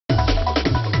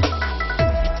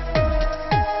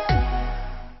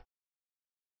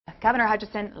Governor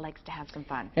Hutchinson likes to have some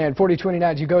fun. And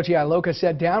 4029's Ugochi Iloka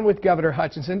sat down with Governor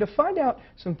Hutchinson to find out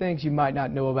some things you might not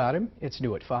know about him. It's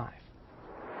new at 5.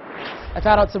 I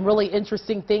found out some really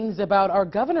interesting things about our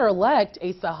governor-elect,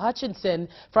 Asa Hutchinson,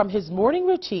 from his morning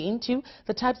routine to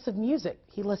the types of music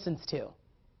he listens to.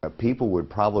 People would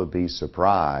probably be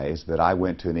surprised that I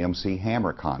went to an MC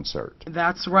Hammer concert.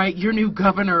 That's right, your new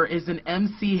governor is an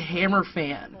MC Hammer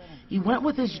fan. He went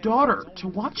with his daughter to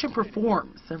watch him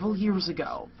perform several years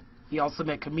ago. He also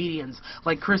met comedians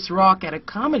like Chris Rock at a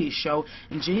comedy show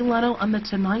and Jay Leno on The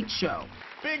Tonight Show.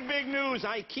 Big news,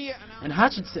 IKEA. And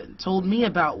Hutchinson told me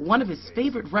about one of his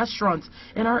favorite restaurants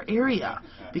in our area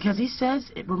because he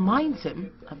says it reminds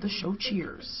him of the show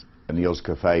Cheers. Neil's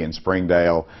Cafe in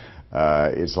Springdale,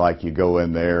 it's like you go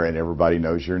in there and everybody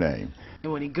knows your name.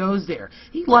 And when he goes there,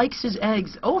 he likes his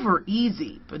eggs over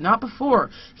easy, but not before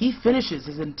he finishes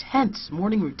his intense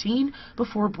morning routine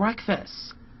before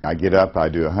breakfast. I get up, I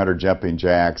do 100 jumping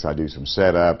jacks, I do some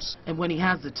setups. And when he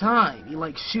has the time, he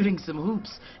likes shooting some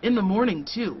hoops in the morning,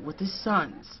 too, with his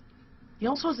sons. He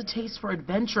also has a taste for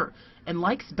adventure and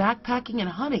likes backpacking and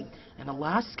hunting in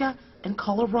Alaska and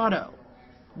Colorado.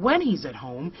 When he's at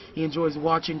home, he enjoys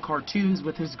watching cartoons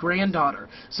with his granddaughter,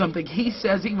 something he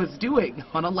says he was doing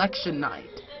on election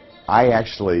night. I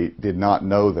actually did not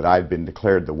know that I'd been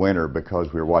declared the winner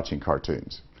because we were watching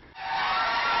cartoons.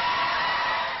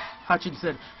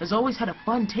 Hutchinson has always had a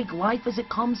fun take life as it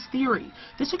comes theory.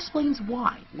 This explains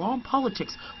why law and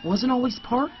politics wasn't always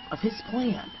part of his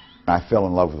plan. I fell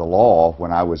in love with the law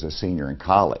when I was a senior in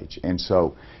college, and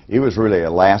so it was really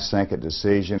a last-second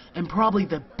decision. And probably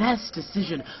the best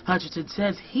decision Hutchinson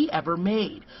says he ever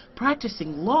made.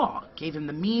 Practicing law gave him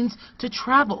the means to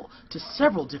travel to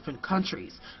several different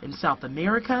countries in South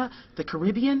America, the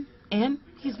Caribbean, and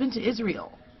he's been to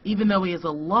Israel. Even though he has a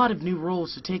lot of new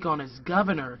roles to take on as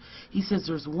governor, he says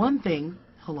there's one thing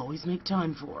he'll always make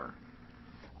time for.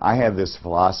 I have this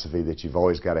philosophy that you've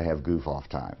always got to have goof-off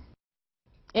time.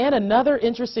 And another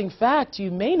interesting fact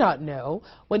you may not know,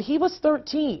 when he was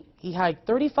 13, he hiked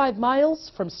 35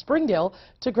 miles from Springdale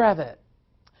to Gravette.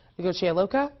 Ugochi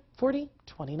Iloka,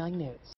 4029 News.